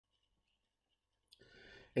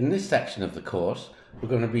In this section of the course, we're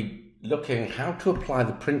going to be looking how to apply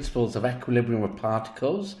the principles of equilibrium of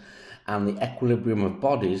particles and the equilibrium of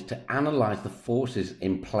bodies to analyse the forces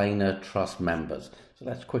in planar truss members. So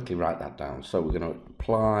let's quickly write that down. So we're going to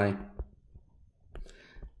apply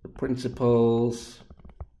the principles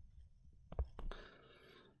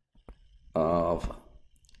of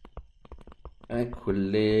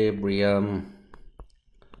equilibrium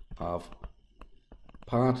of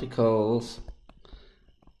particles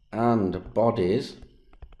and bodies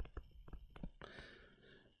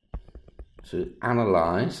to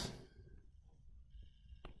analyse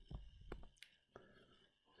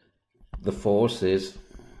the forces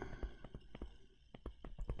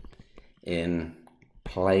in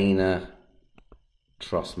planar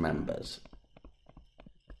truss members.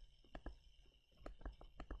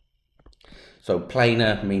 So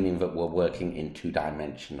planar meaning that we're working in two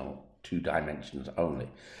dimensions only.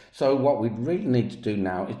 So what we really need to do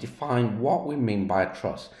now is define what we mean by a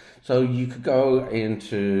truss. So you could go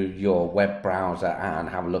into your web browser and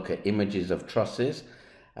have a look at images of trusses.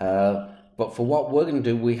 But for what we're going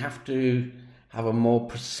to do, we have to have a more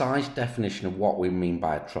precise definition of what we mean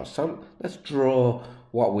by a truss. So let's draw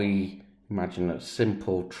what we imagine a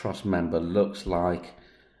simple truss member looks like.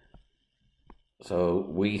 So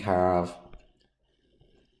we have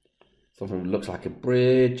something that looks like a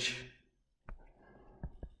bridge.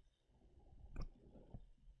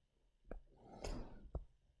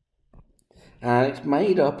 And it's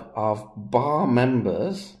made up of bar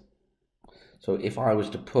members. So if I was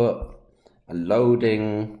to put a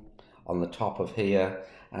loading on the top of here,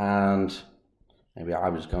 and maybe I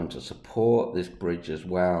was going to support this bridge as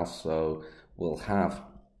well, so we'll have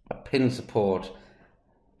a pin support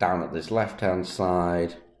down at this left hand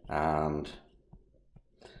side and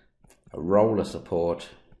a roller support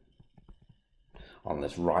on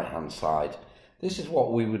this right hand side. This is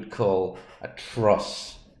what we would call a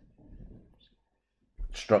truss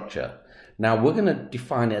structure. Now we're going to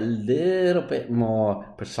define it a little bit more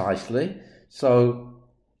precisely. So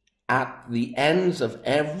at the ends of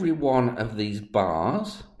every one of these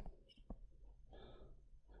bars,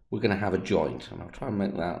 we're going to have a joint, and I'll try and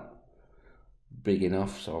make that big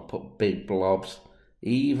enough, so I'll put big blobs.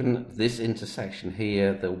 Even this intersection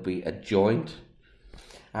here, there'll be a joint,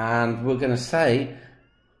 and we're going to say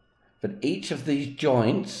that each of these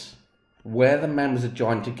joints, where the members are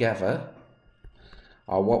joined together,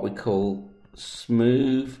 are what we call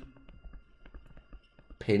smooth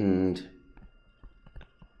pinned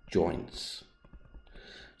joints.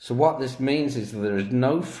 So what this means is that there is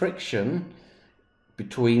no friction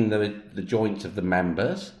between the joints of the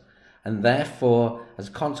members, and therefore, as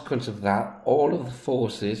a consequence of that, all of the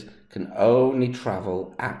forces can only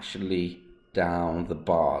travel actually down the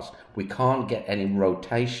bars. We can't get any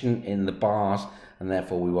rotation in the bars, and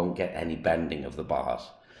therefore we won't get any bending of the bars.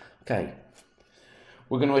 Okay.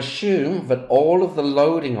 We're going to assume that all of the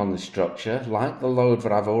loading on the structure, like the load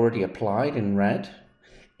that I've already applied in red,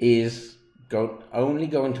 is only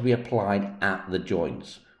going to be applied at the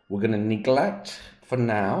joints. We're going to neglect, for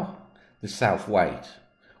now, the self-weight.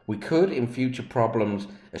 We could, in future problems,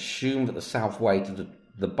 assume that the self-weight of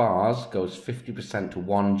the bars goes 50% to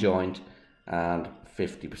one joint and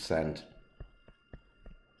 50%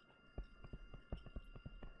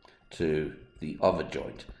 to the other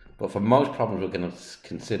joint. But for most problems we're going to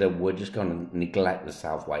consider, we're just going to neglect the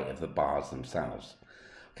self-weight of the bars themselves.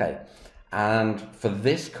 Okay, and for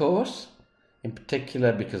this course, in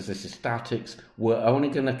particular, because this is statics, we're only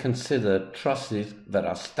going to consider trusses that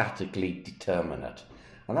are statically determinate.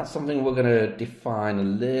 And that's something we're going to define a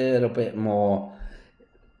little bit more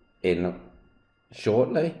in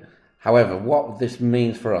shortly. However, what this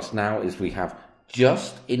means for us now is we have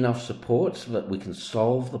just enough support so that we can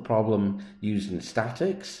solve the problem using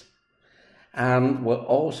statics. And we're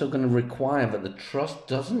also going to require that the truss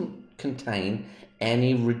doesn't contain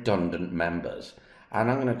any redundant members.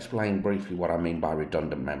 And I'm going to explain briefly what I mean by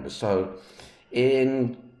redundant members. So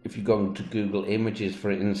if you go to Google Images,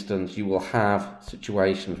 for instance, you will have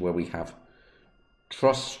situations where we have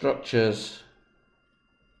truss structures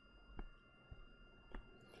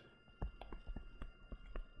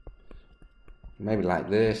maybe like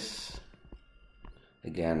this.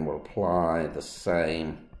 Again, we'll apply the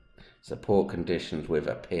same support conditions with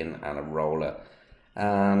a pin and a roller.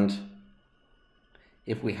 And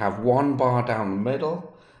if we have one bar down the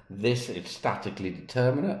middle, this is statically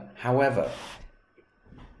determinate. However,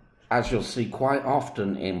 as you'll see quite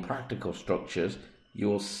often in practical structures,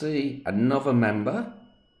 you'll see another member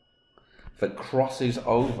that crosses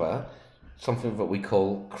over something that we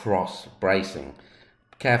call cross bracing.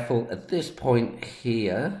 Careful, at this point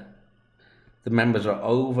here, the members are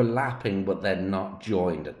overlapping, but they're not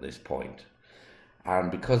joined at this point.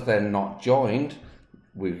 And because they're not joined,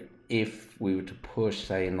 if we were to push,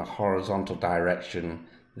 say, in the horizontal direction,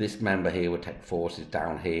 this member here would take forces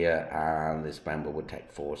down here, and this member would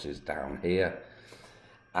take forces down here.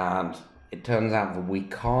 And it turns out that we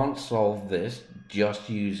can't solve this just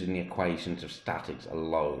using the equations of statics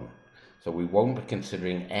alone. So we won't be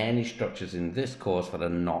considering any structures in this course that are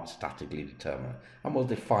not statically determinate. And we'll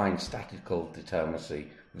define statical determinacy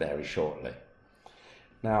very shortly.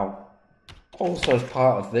 Now, also as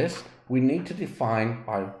part of this, we need to define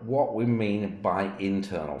by what we mean by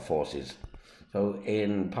internal forces. So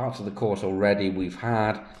in parts of the course already, we've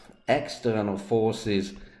had external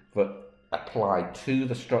forces that apply to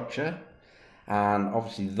the structure. And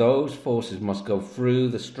obviously those forces must go through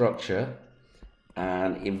the structure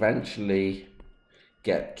and eventually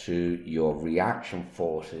get to your reaction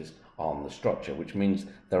forces on the structure, which means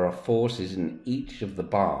there are forces in each of the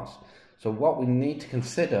bars. So what we need to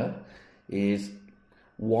consider is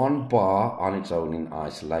one bar on its own in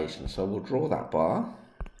isolation. So we'll draw that bar.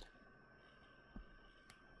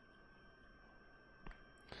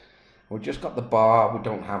 We've just got the bar, we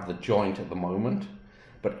don't have the joint at the moment.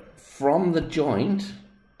 But from the joint,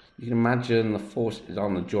 you can imagine the force is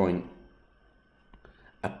on the joint.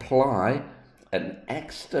 Apply an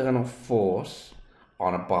external force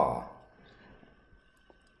on a bar.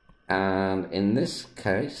 And in this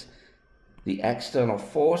case, the external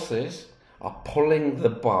forces are pulling the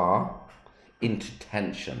bar into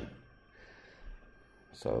tension.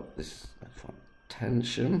 So this is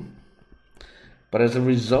tension. But as a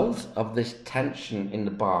result of this tension in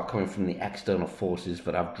the bar coming from the external forces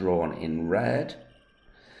that I've drawn in red,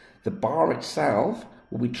 the bar itself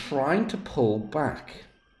will be trying to pull back.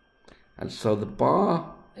 And so the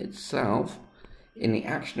bar itself, in the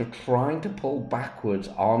action of trying to pull backwards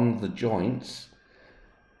on the joints,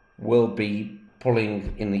 will be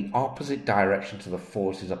pulling in the opposite direction to the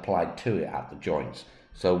forces applied to it at the joints.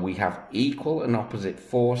 So we have equal and opposite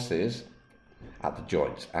forces at the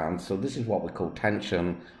joints, and so this is what we call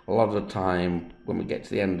tension. A lot of the time when we get to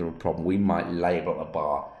the end of a problem, we might label a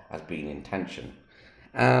bar as being in tension.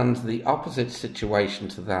 And the opposite situation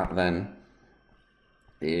to that then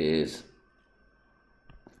is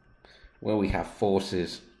where we have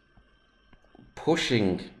forces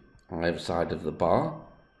pushing on either side of the bar,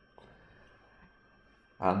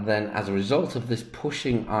 and then as a result of this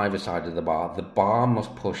pushing either side of the bar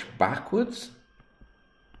must push backwards.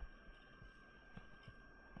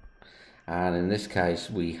 And in this case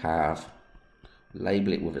we have,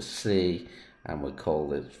 label it with a C, and we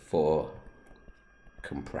call it for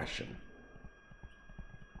compression.